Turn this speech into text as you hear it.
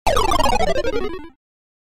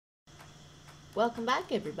Welcome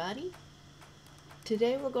back, everybody.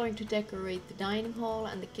 Today we're going to decorate the dining hall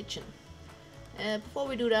and the kitchen. Before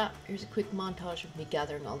we do that, here's a quick montage of me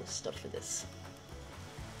gathering all this stuff for this.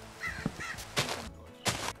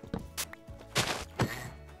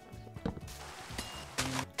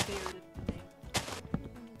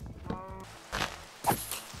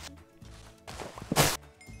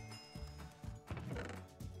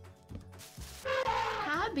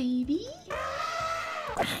 Hi, baby.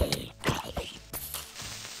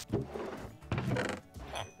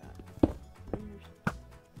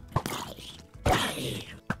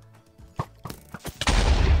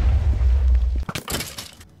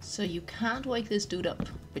 So you can't wake this dude up,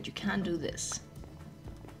 but you can do this.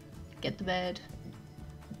 Get the bed.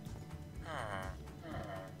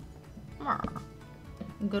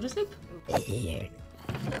 Go to sleep.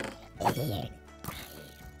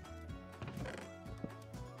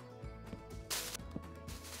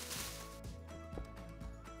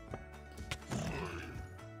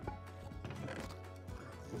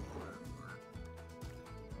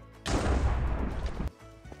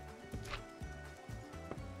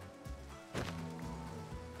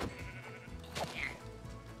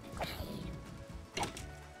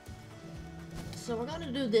 So we're going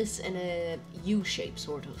to do this in a U shape,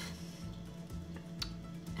 sort of.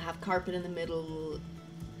 Have carpet in the middle,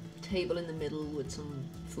 table in the middle with some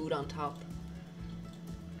food on top.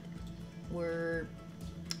 We're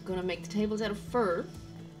going to make the tables out of fir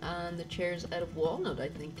and the chairs out of walnut, I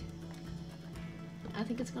think. I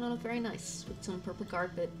think it's going to look very nice with some purple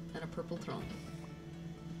carpet and a purple throne.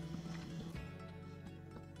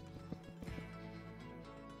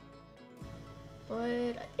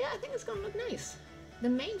 But yeah, I think it's going to look nice. The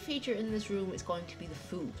main feature in this room is going to be the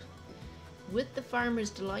food. With the Farmer's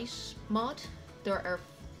Delight mod, there are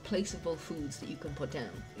placeable foods that you can put down.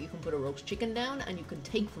 You can put a roast chicken down and you can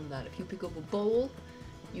take from that. If you pick up a bowl,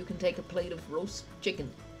 you can take a plate of roast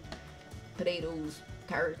chicken. Potatoes,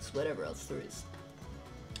 carrots, whatever else there is.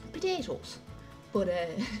 Potatoes. But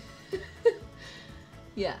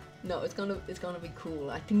yeah, no, it's gonna be cool.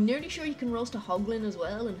 I'm nearly sure you can roast a hoglin as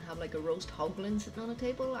well and have like a roast hoglin sitting on a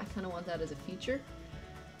table. I kind of want that as a feature.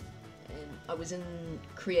 I was in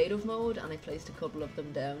creative mode and I placed a couple of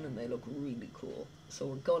them down and they look really cool. So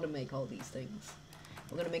we're going to make all these things.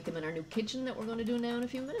 We're going to make them in our new kitchen that we're going to do now in a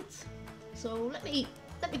few minutes. So let me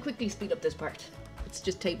quickly speed up this part. It's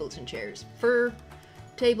just tables and chairs. Fir,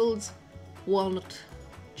 tables, walnut,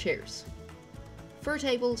 chairs. Fir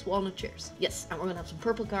tables, walnut chairs. Yes, and we're going to have some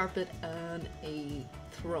purple carpet and a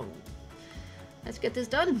throne. Let's get this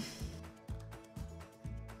done.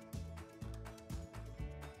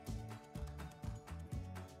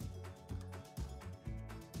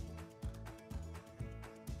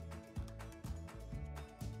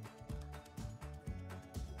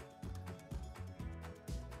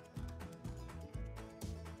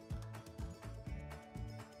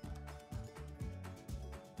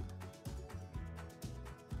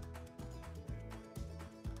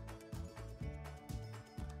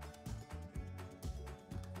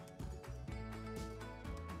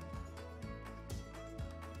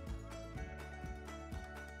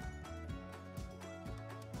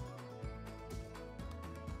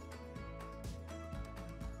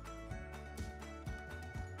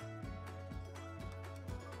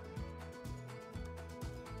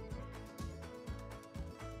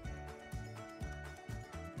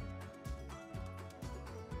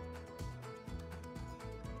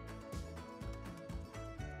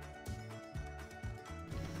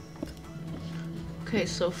 Okay,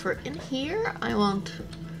 so for in here, I want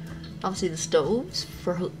obviously the stoves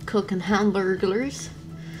for cooking hamburglers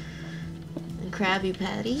and Krabby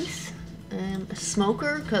Patties, a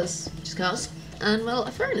smoker, just cause, and well,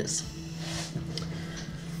 a furnace.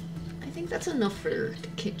 I think that's enough for the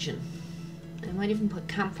kitchen. I might even put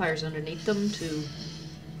campfires underneath them to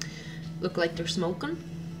look like they're smoking.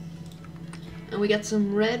 And we got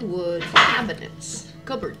some redwood cabinets,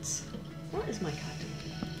 cupboards. What is my cat doing?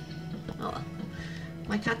 Oh well.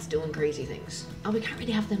 My cat's doing crazy things. Oh, we can't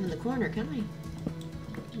really have them in the corner, can we?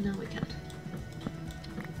 No, we can't.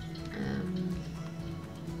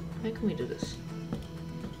 How can we do this?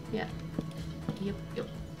 Yeah. Yep.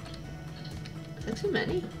 Is that too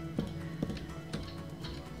many?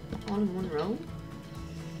 All in one row?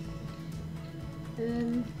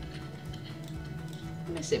 Let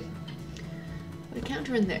me see. Put a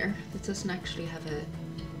counter in there that doesn't actually have a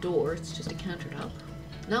door, it's just a countertop.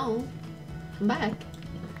 No, come back.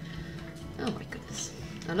 Oh my goodness.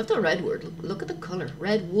 I love the redwood. Look at the color.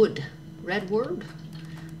 Redwood. Redwood?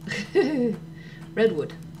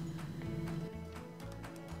 Redwood.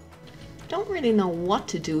 don't really know what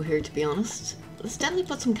to do here, to be honest. Let's definitely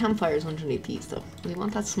put some campfires underneath these though. We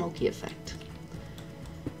want that smoky effect.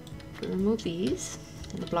 If we remove these,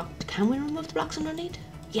 and the block, can we remove the blocks underneath?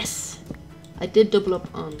 Yes! I did double up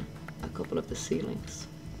on a couple of the ceilings.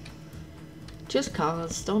 Just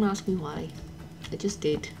cause, don't ask me why. I just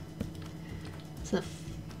did. It's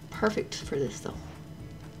perfect for this though.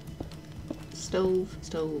 Stove,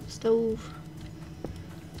 stove, stove.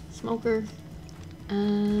 Smoker.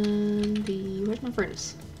 And the, where's my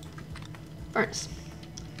furnace? Furnace.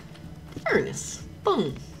 Furnace.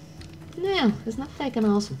 Boom. Now, isn't that fucking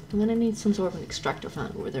awesome? I'm gonna need some sort of an extractor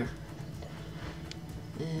fan over there.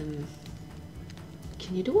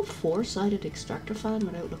 Can you do a 4-sided extractor fan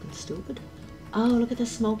without looking stupid? Oh, look at the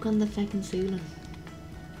smoke on the fucking ceiling.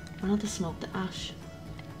 Or not the smoke, the ash.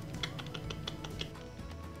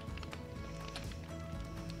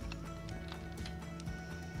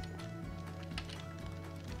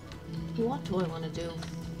 What do I want to do?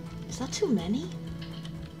 Is that too many?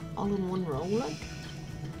 All in one row, like?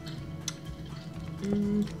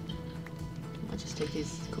 I'll just take a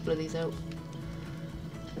couple of these out.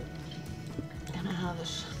 Can I have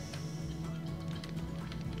it?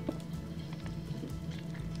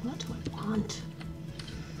 What do I want?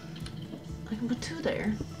 I can put 2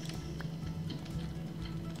 there.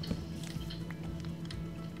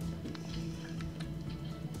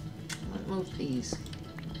 I'll move these.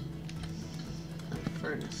 And the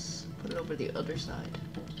furnace. Put it over the other side.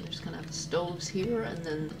 I'm just gonna have the stoves here and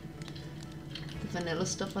then the vanilla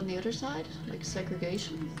stuff on the other side, like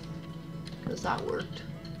segregation. Because that worked.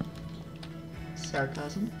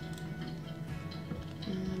 Sarcasm.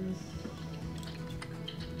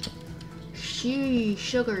 Gee,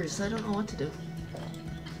 sugars, I don't know what to do.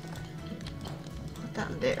 Put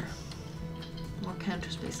that in there. More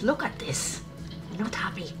counter space. Look at this! I'm not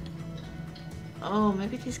happy. Oh,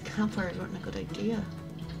 maybe these campfires weren't a good idea.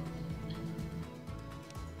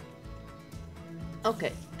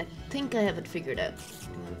 Okay, I think I have it figured out.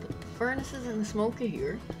 I'm gonna put the furnaces and the smoker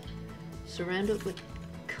here. Surround it with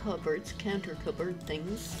cupboards, counter cupboard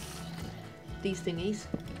things. These thingies.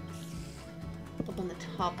 Up on the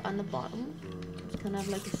top and the bottom. It's kind of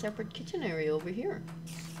like a separate kitchen area over here.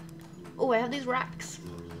 Oh, I have these racks.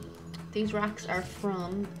 These racks are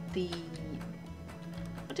from the...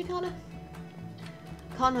 what do you call it?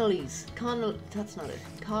 Connolly's. That's not it.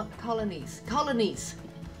 Colonies. Colonies!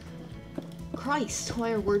 Christ,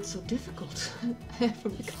 why are words so difficult?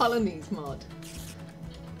 From the Colonies mod.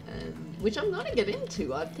 Which I'm gonna get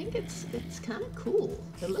into. I think it's kind of cool.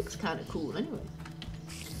 It looks kind of cool anyway.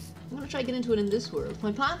 I'm gonna try to get into it in this world.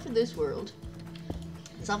 My plan for this world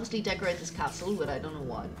is obviously decorate this castle, but I don't know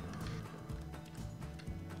what.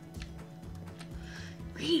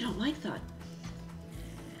 Really don't like that.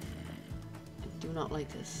 I do not like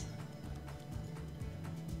this.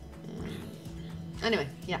 Anyway,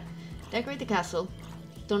 yeah. Decorate the castle.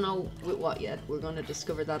 Don't know with what yet. We're gonna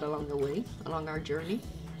discover that along the way, along our journey.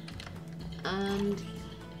 And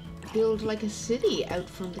build like a city out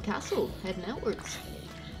from the castle, heading outwards.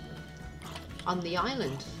 On the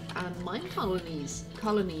island, and mine colonies.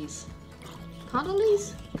 Colonies.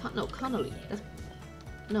 Connolly's? No, Connolly.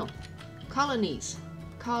 No. Colonies.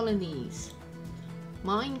 Colonies.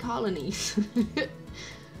 Mine colonies.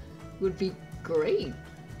 Would be great.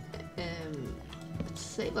 It'd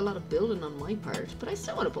save a lot of building on my part, but I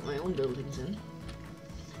still want to put my own buildings in.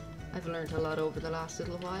 I've learned a lot over the last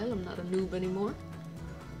little while. I'm not a noob anymore.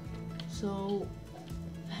 So,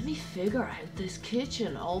 let me figure out this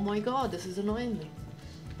kitchen. Oh my god, this is annoying me.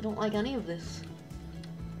 I don't like any of this.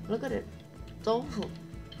 Look at it. It's awful.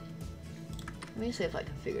 Let me see if I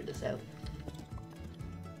can figure this out.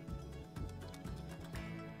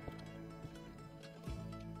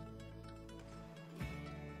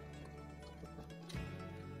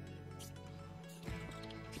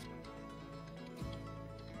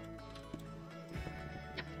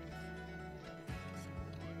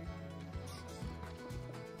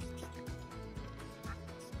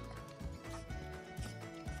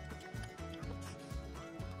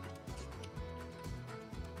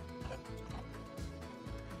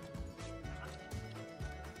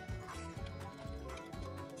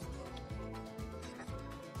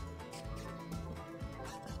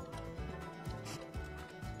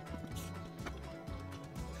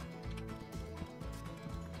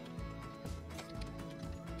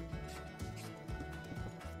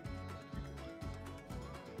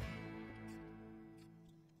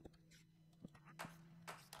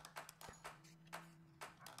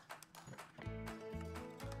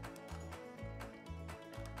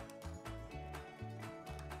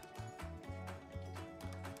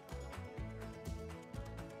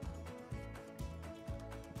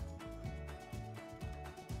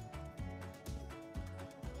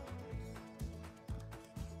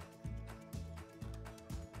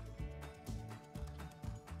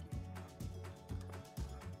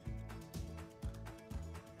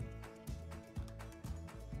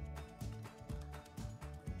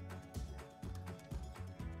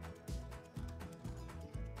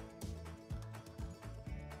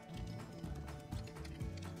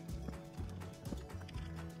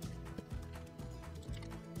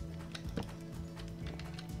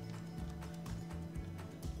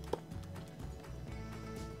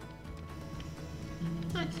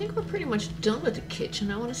 think we're pretty much done with the kitchen.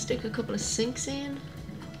 I want to stick a couple of sinks in.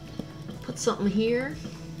 Put something here.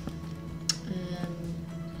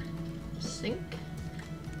 Sink.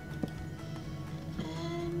 I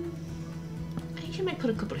think I might put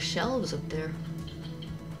a couple of shelves up there.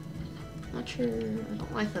 Not sure. I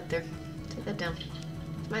don't like that there. Take that down.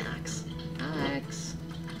 It's my axe. Axe.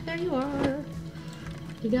 There you are.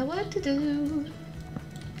 You got what to do.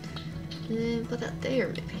 And put that there,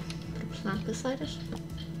 maybe. Put a plant beside it.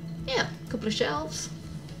 Yeah, a couple of shelves.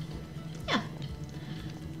 Yeah.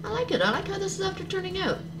 I like it. I like how this is after turning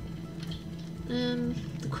out.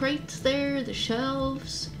 The crates there, the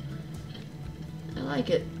shelves. I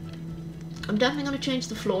like it. I'm definitely going to change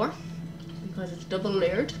the floor because it's double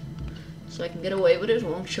layered, so I can get away with it. It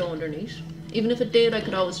won't show underneath. Even if it did, I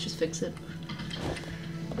could always just fix it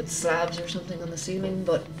with slabs or something on the ceiling,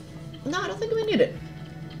 but no, I don't think we need it.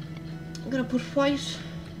 I'm going to put white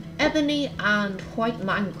ebony and white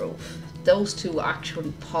mangrove. Those two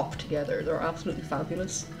actually pop together. They're absolutely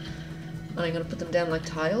fabulous. And I'm going to put them down like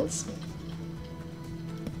tiles.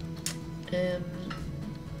 Let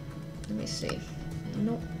me see.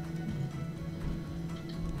 Nope.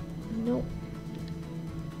 Nope.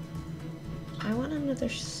 I want another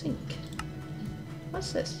sink.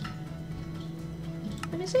 What's this?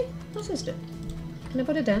 Let me see. What's this do? Can I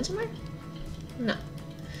put it down somewhere? No.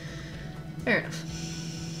 Fair enough.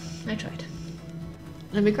 I tried.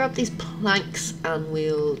 Let me grab these planks and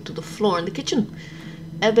we'll do the floor in the kitchen.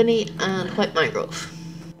 Ebony and white mangrove.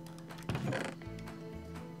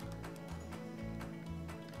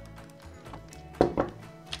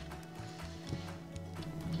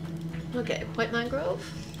 Okay, white mangrove.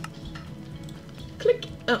 Click.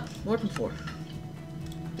 Oh, more than 4.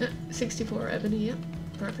 64 ebony, yeah.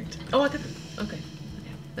 Perfect. Oh, I got them. Okay.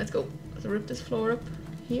 Let's go. Let's rip this floor up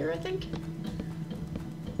here, I think.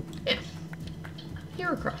 Yeah.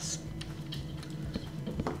 Here across.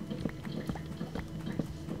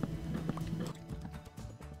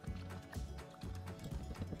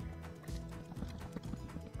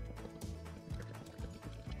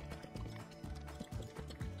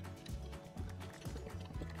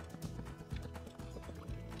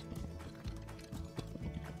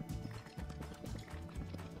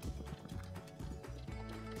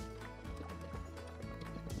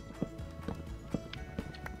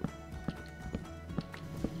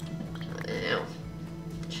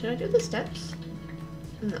 Should I do the steps?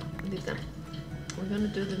 No, leave them. We're gonna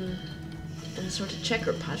do them in a sort of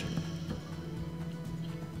checker pattern.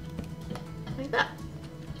 Like that.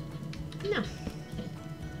 No.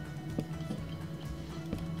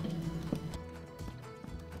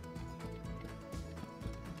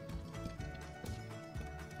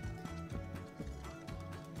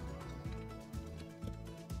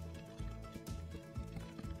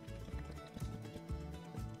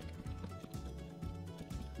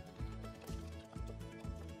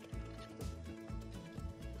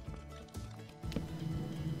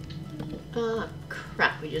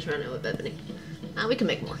 Crap, we just ran out of ebony. We can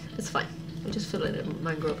make more. It's fine. We just fill it in with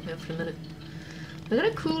mangrove now for a minute. Look at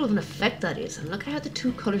how cool of an effect that is, and look at how the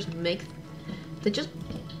two colours make. They just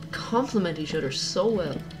complement each other so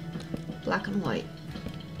well. Black and white.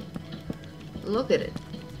 Look at it.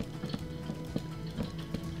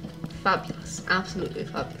 Fabulous. Absolutely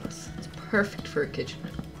fabulous. It's perfect for a kitchen.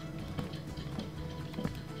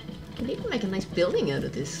 You can even make a nice building out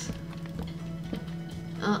of this.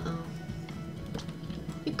 Uh-oh.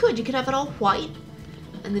 You could have it all white,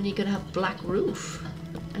 and then you could have black roof.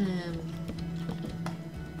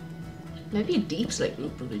 Maybe a deep slate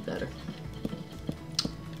roof would be better.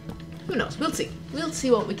 Who knows? We'll see. We'll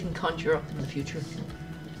see what we can conjure up in the future.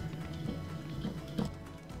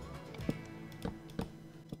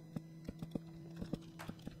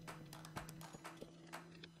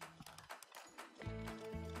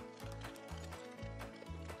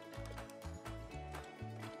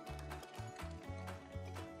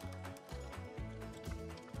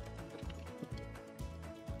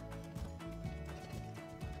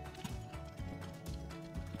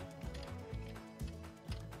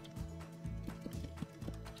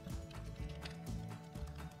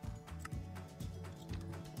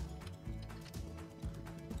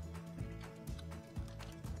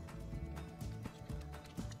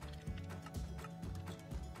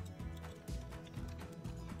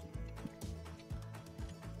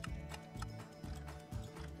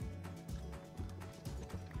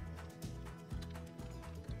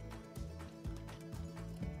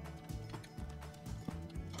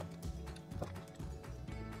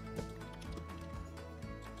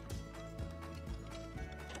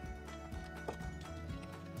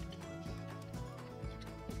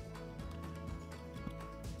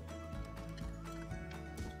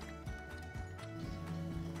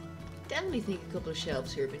 definitely think a couple of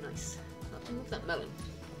shelves here would be nice. I'll have to move that melon.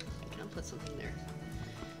 I can't put something there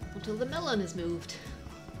until the melon is moved.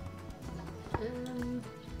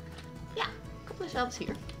 Yeah, a couple of shelves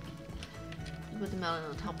here. Put the melon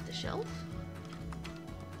on top of the shelf.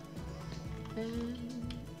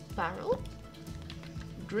 Barrel.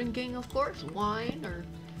 Drinking, of course, wine or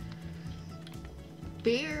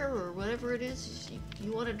beer or whatever it is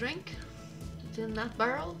you want to drink. It's in that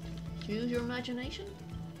barrel. Use your imagination.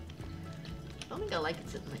 I don't think I like it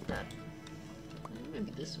sitting like that.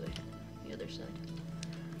 Maybe this way, the other side.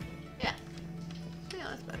 Yeah. Yeah,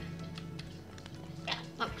 that's better. Yeah,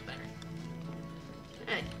 that looks better.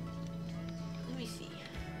 Alright. Let me see.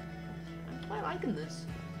 I'm quite liking this.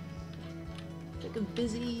 It's like a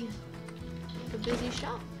busy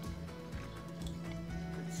shop.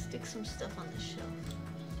 Let's stick some stuff on the shelf.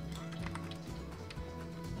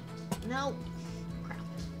 No. Crap.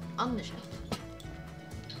 On the shelf.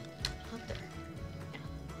 Up there. Yeah.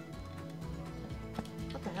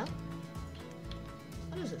 What the hell?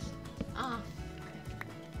 What is this? Ah. Okay.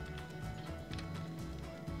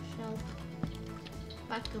 Shelf.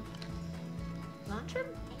 Back up. Lantern?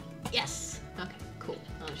 Yes! Okay, cool.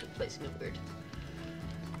 Now I should place it weird.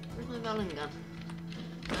 Where's my melon gone?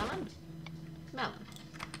 Melon? Melon.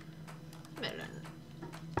 Melon.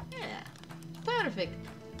 Yeah. Perfect.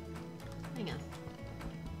 Hang on.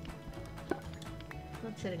 It's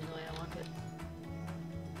not sitting the way I want it.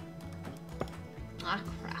 Ah,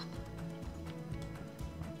 crap.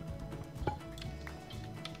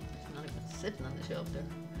 It's not even sitting on the shelf there.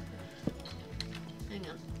 Hang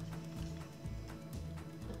on.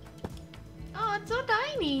 Oh, it's so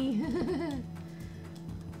tiny!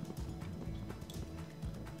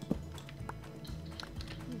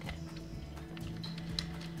 Okay.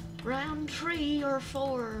 Round 3 or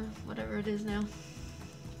 4, whatever it is now.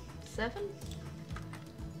 7?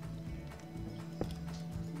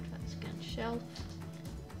 That's again shelf.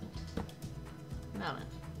 Melon.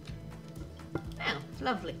 Now,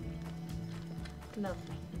 lovely.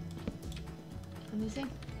 Lovely. Let me see.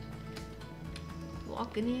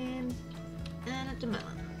 Walking in, and it's a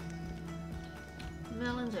melon.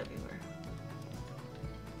 Melons everywhere.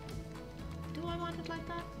 Do I want it like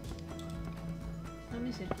that? Let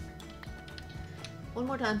me see. One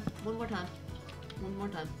more time. One more time. One more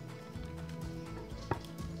time.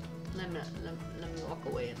 Let me walk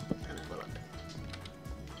away and have a look.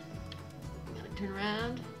 I'm gonna turn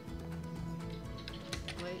around.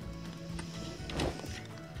 Wait.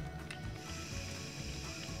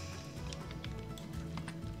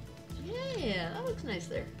 Yeah, that looks nice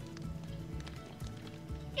there.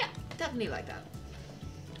 Yeah, definitely like that.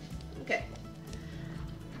 Okay.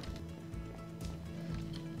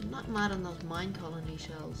 I'm not mad on those mine colony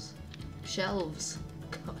shelves. Shelves.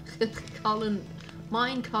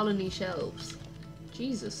 Mine colony shelves.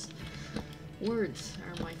 Jesus. Words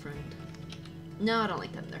are my friend. No, I don't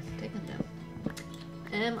like them there. Take them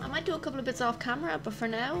down. I might do a couple of bits off camera, but for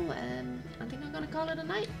now, I think I'm gonna call it a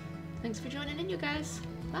night. Thanks for joining in, you guys.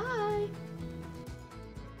 Bye!